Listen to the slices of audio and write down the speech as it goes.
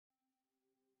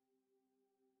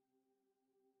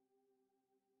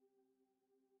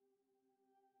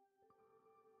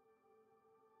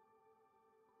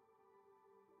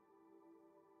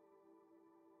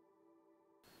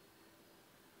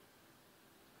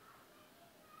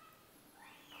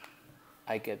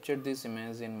I captured this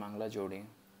image in Mangla Jodi,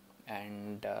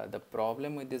 and the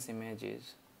problem with this image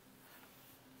is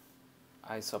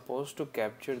I supposed to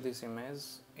capture this image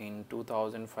in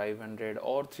 2500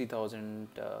 or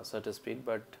 3000 shutter speed,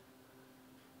 but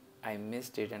I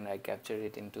missed it and I captured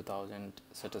it in 2000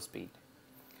 shutter speed.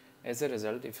 As a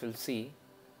result, if you'll see,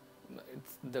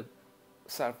 the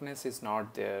sharpness is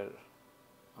not there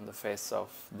on the face of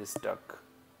this duck.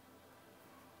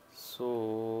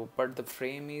 So, but the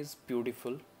frame is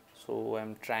beautiful, so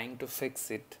I'm trying to fix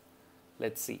it.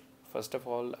 Let's see. First of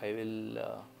all, I will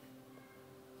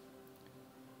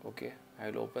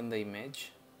open the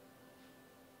image.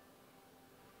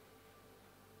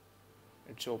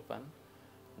 It's open.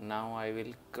 Now I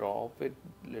will crop it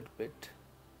a little bit.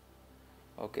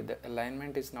 Okay, the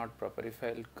alignment is not proper. If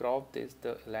I'll crop this,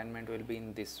 the alignment will be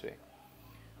in this way.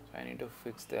 So I need to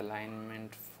fix the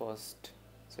alignment first.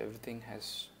 So everything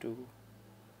has to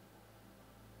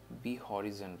be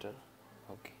horizontal.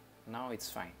 Okay, now it's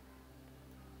fine.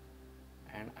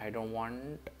 And I don't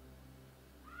want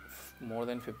more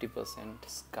than 50%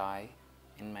 sky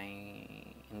in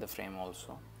the frame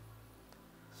also.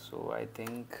 So I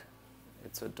think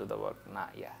it's to the work.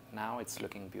 Now it's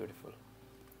looking beautiful.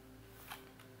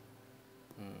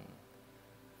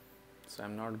 So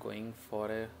I'm not going for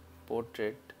a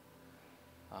portrait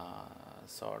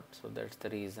sort, so that's the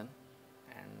reason.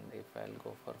 And if I'll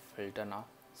go for filter now,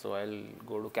 so I'll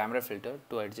go to camera filter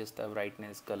to adjust the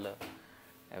brightness, color,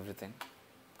 everything.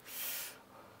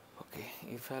 Okay,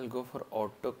 if I'll go for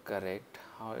auto correct,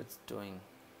 how it's doing?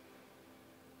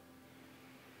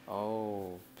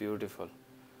 Oh, beautiful.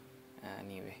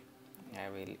 Anyway, I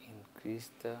will increase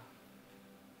the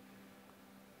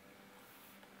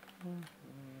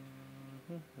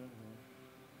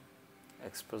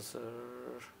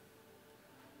exposure,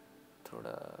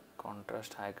 थोड़ा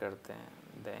contrast high करते हैं,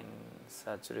 then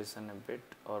saturation a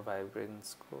bit और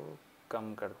vibrance को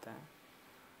कम करते हैं.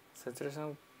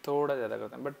 Saturation थोड़ा ज़्यादा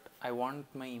करते हैं, but I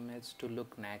want my image to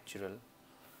look natural,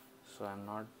 so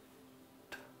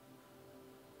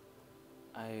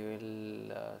I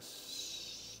will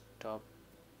stop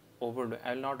overdo.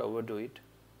 I will not overdo it,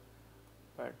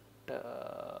 but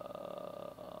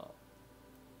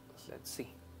let's see.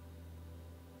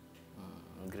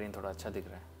 Green थोड़ा अच्छा दिख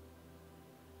रहा है.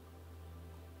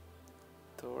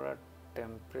 थोड़ा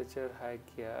टेम्परेचर हाई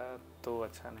किया तो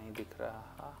अच्छा नहीं दिख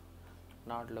रहा.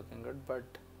 Not looking good,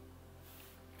 but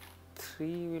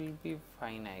 3 will be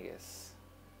fine, I guess,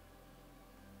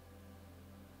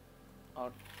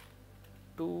 or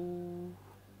 2.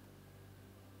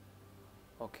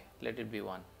 Okay, let it be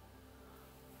 1.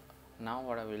 Now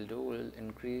what I will do, will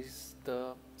increase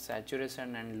the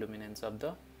saturation and luminance of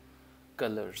the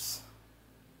colors.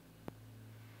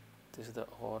 This is the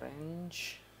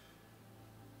orange,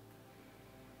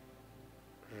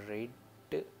 red,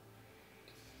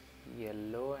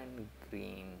 yellow and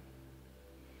green,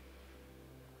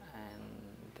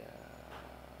 and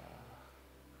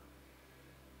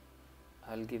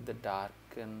I'll give the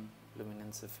darken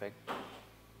luminance effect.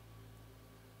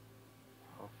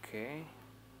 Okay.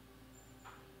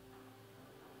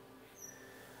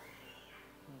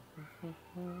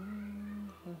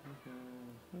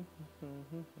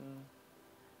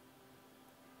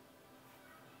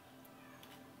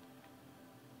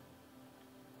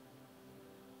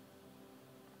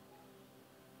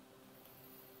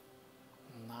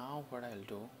 Now what I'll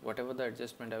do, whatever the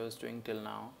adjustment I was doing till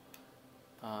now,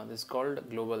 this is called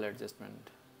global adjustment.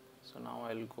 So now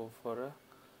I'll go for a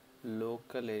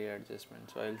local area adjustment.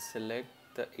 So I'll select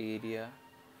the area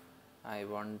I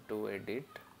want to edit.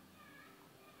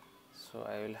 So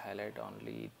I will highlight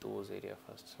only those areas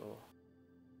first. So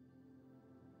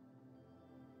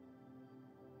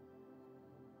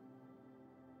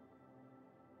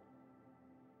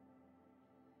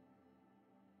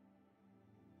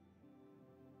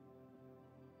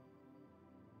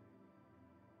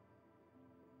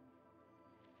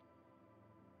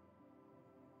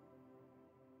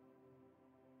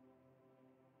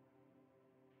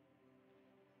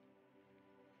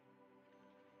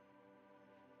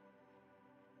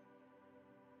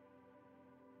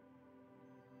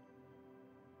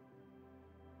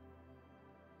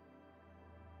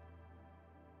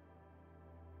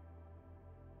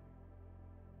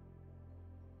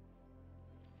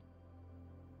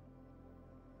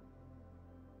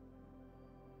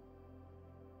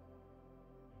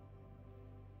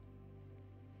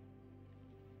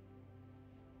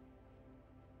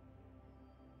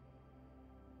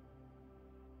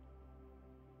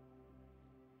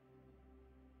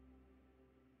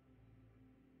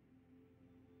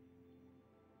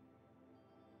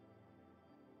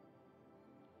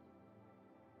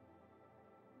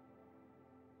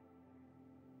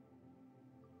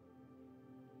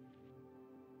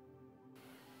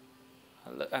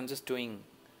I'm just doing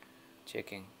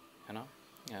checking, you know,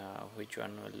 which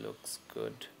one will looks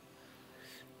good.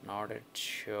 Not yet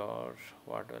sure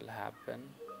what will happen.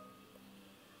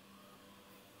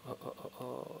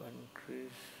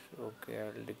 Increase. Okay,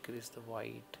 I'll decrease the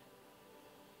white.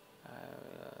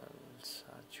 I'll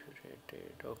saturate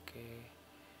it. Okay,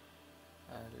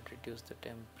 I'll reduce the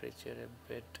temperature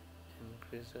a bit,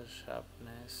 increase the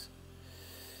sharpness,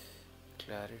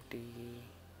 clarity.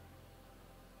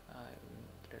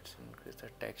 Let's increase the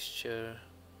texture,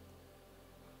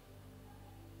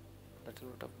 little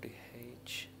bit of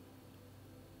DH.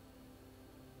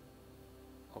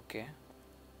 Okay.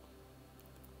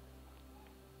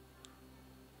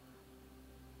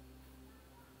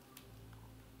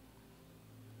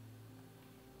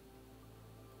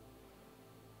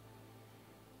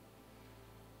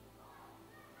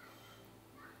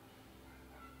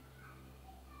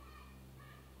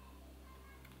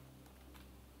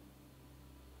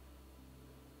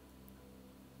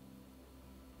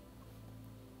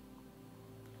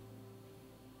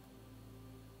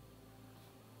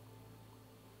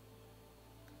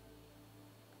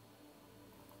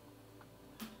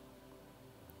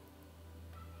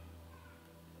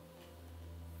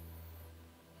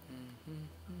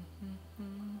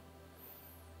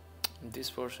 This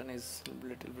portion is a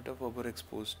little bit of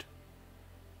overexposed.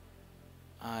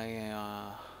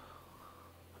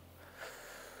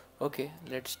 Okay,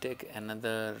 let's take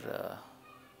another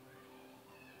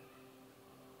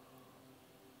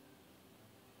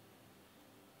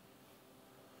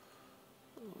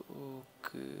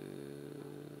okay.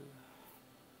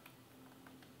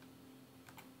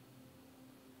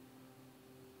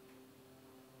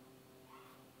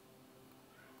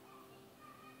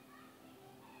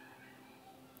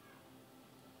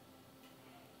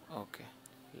 Okay,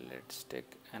 let's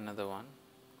take another one.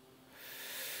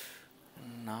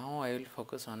 Now I will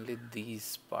focus only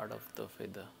these part of the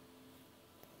feather.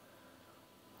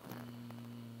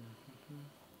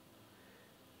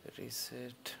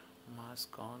 Reset,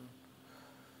 mask on.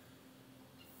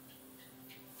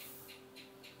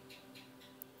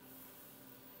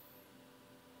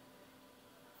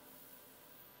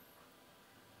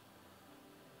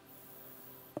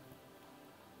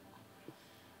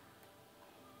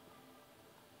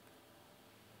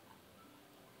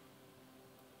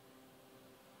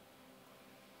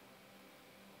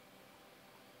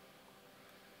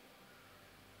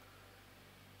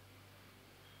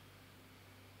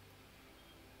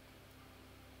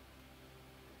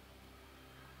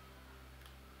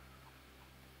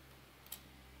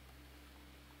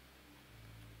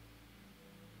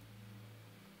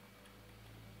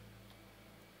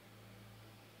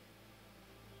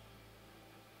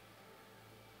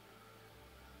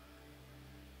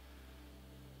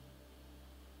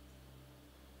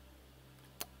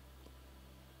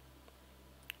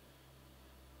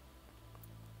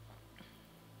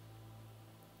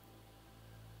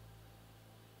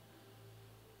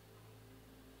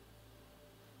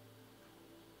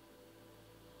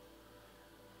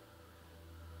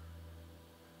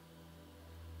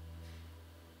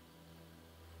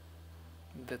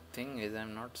 The thing is,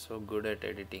 I'm not so good at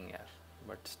editing here,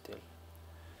 but still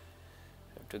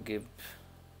have to give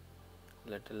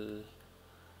little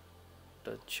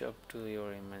touch up to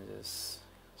your images,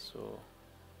 so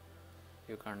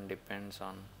you can't depend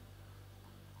on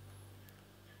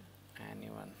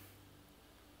anyone.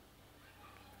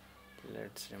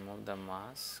 Let's remove the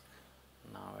mask.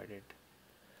 Now edit.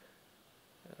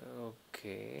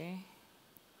 Okay,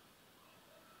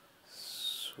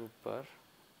 super.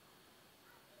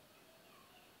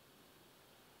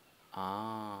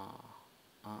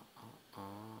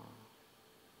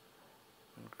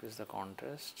 Increase the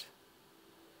contrast.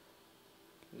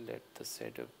 Let the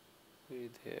setup be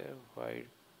there. White.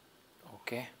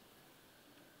 Okay.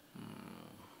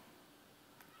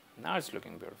 Now it's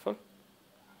looking beautiful.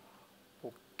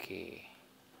 Okay.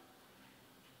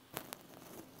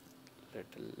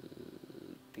 Little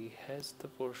dehash the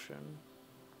portion.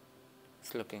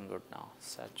 It's looking good now.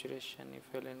 Saturation, if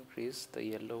you'll increase, the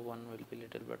yellow one will be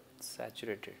little bit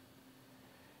saturated.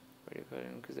 But if I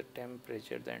increase the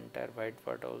temperature, the entire white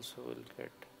part also will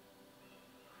get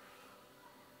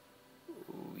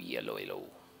yellow,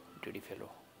 dirty yellow.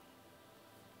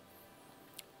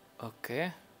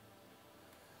 Okay.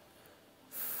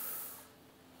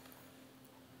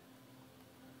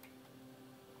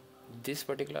 This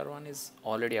particular one is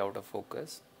already out of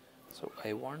focus, so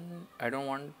I don't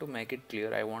want to make it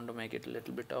clear. I want to make it a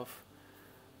little bit of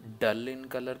dull in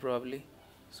color probably.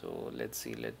 So let's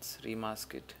see, let's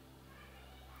remask it.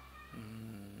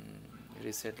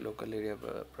 Reset local area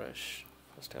brush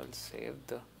First I will save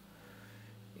the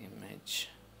image.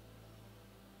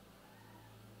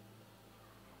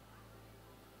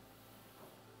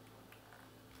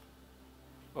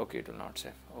 Okay, it will not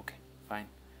save. Okay, fine.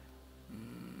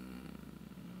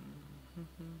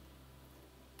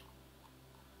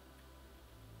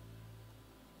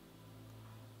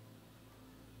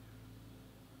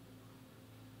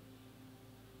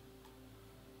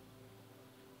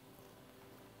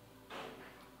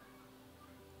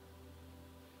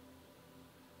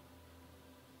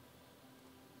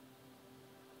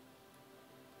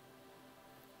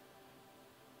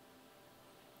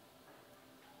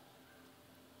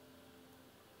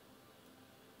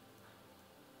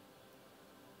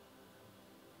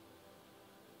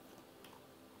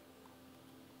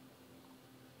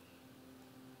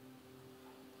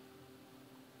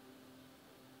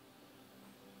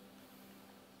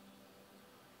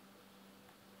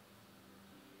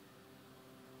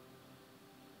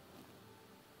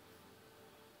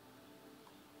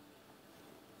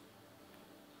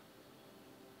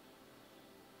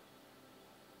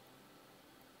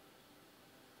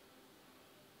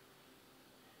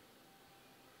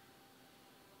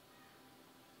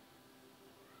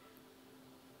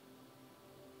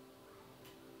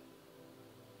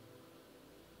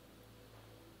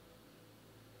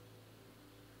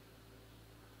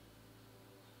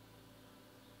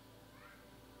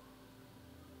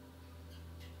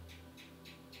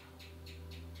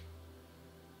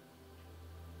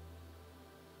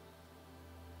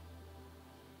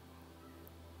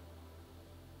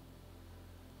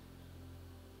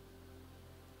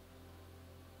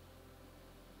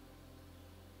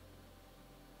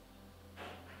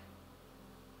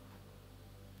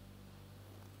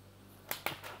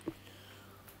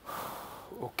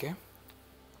 Okay.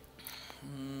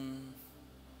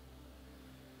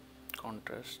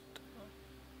 Contrast.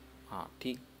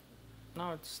 ठीक.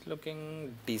 Now it's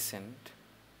looking decent.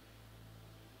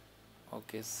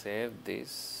 Okay, save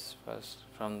this first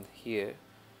from here.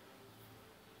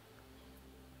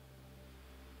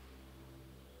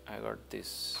 I got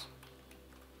this.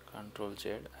 Control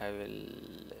Z. I will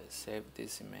save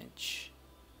this image.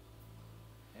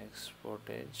 Export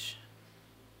as.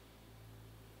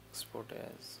 Export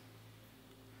as.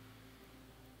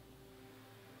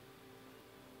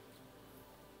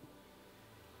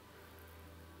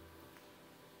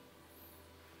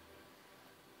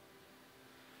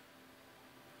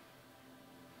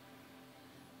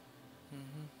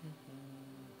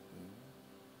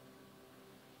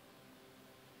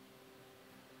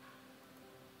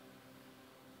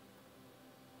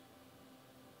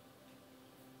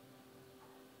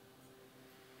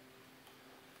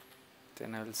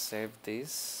 Then I will save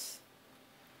this.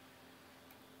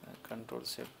 Control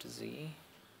Shift Z.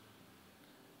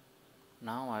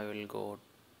 Now I will go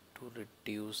to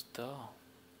reduce the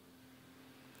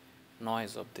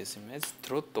noise of this image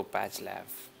through Topaz Lab.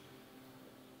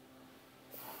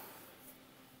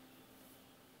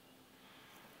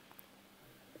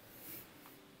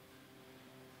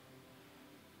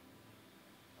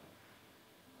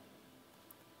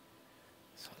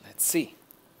 So let's see.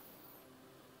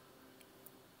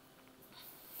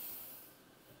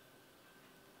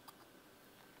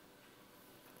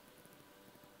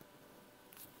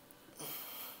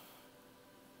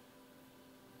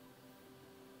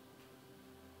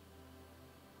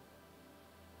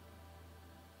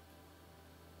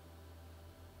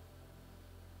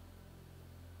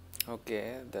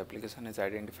 Okay, the application has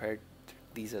identified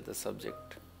these are the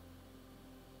subject.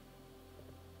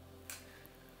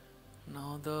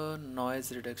 Now the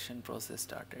noise reduction process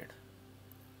started.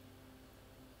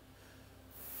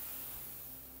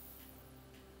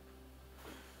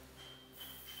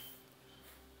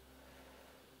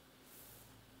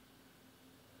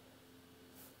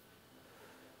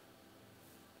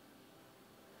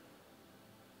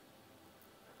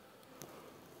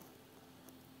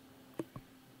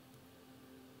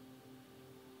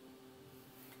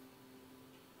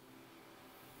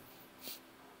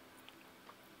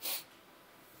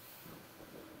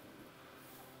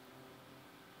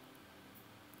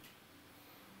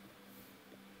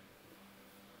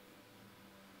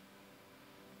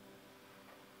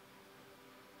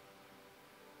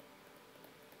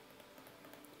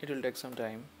 It will take some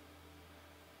time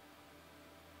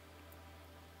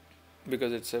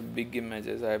because it's a big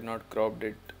images. I have not cropped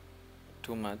it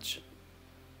too much,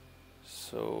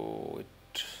 so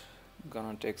it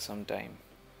gonna take some time.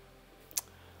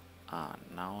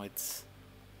 Now it's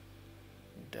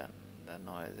done. The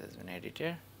noise has been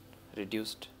edited,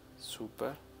 reduced,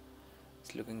 super.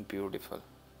 It's looking beautiful.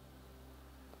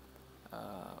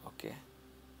 Okay.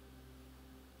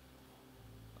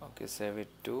 Okay, save it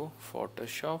to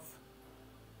Photoshop.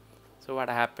 So what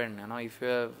happened, if you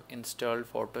have installed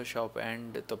Photoshop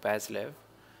and Topaz Live,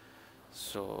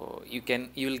 so you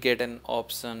will get an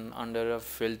option under a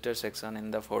filter section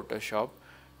in the Photoshop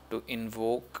to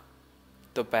invoke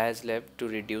Topaz Lab to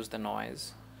reduce the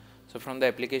noise. So from the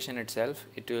application itself,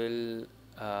 it will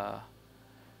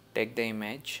take the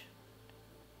image,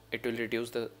 it will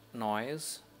reduce the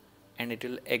noise, and it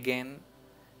will again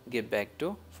give back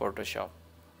to Photoshop.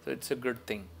 So it's a good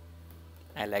thing.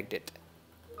 I liked it.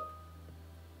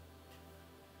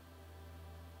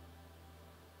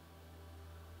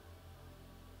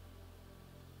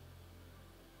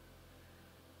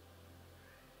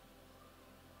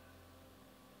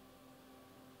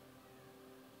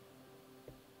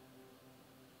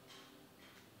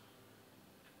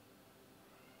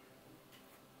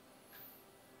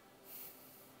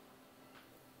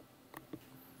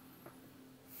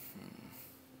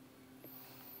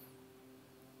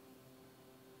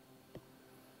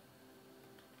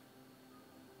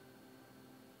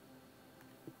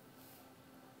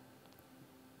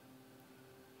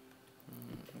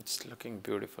 It's looking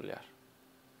beautiful, yeah.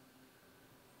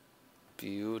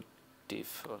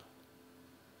 Beautiful.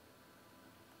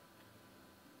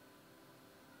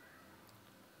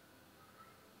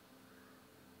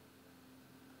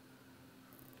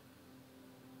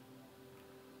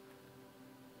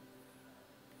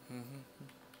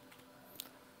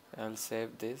 I'll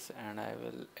save this and I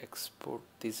will export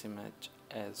this image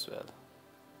as well.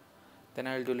 Then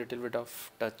I'll do a little bit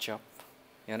of touch up,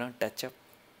 touch up.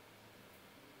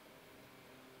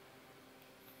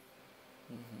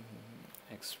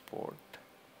 Export.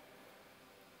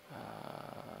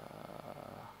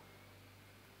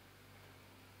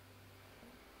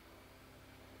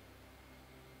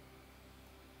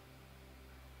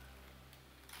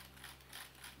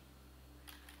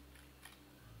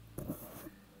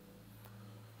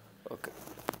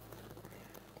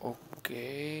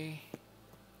 Okay.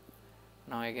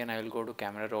 Now again I will go to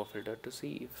camera raw filter to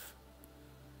see if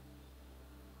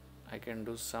I can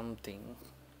do something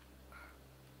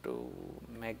to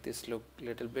make this look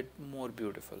little bit more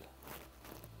beautiful.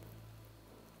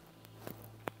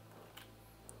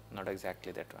 Not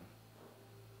exactly that one.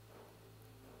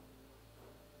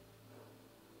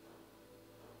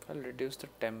 I'll reduce the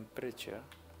temperature.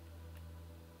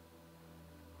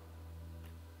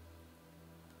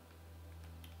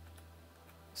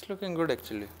 It's looking good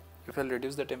actually. If I'll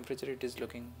reduce the temperature, it is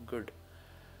looking good.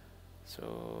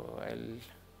 So I'll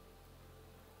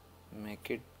make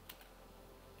it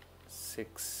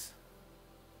 6.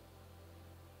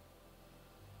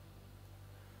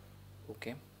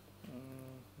 Okay.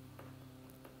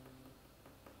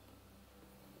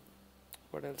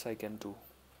 What else I can do?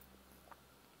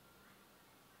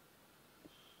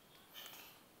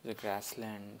 The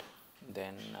grassland,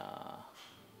 then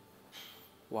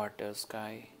water,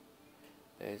 sky.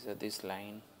 There is this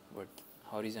line, but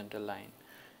horizontal line.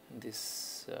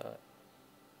 This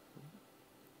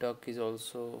duck is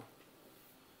also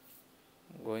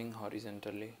going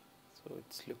horizontally, so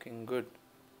it's looking good.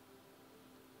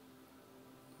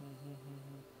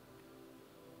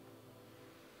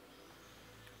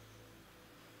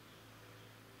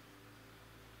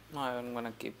 Now I'm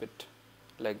gonna keep it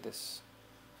like this.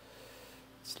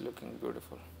 It's looking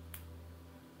beautiful.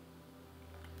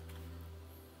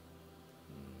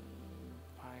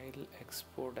 File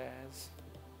export as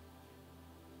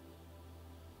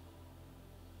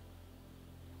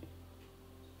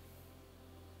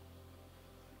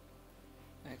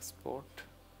export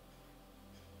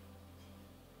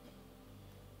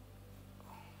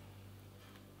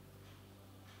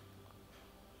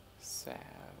save.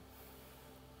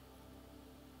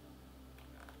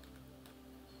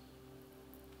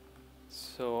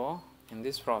 So in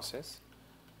this process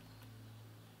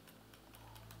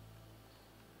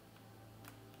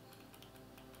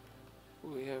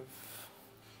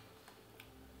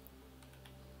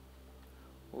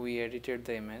we edited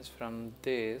the image from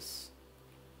this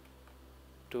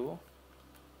to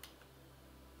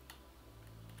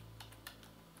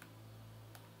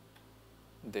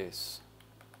this.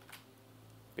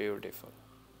 Beautiful.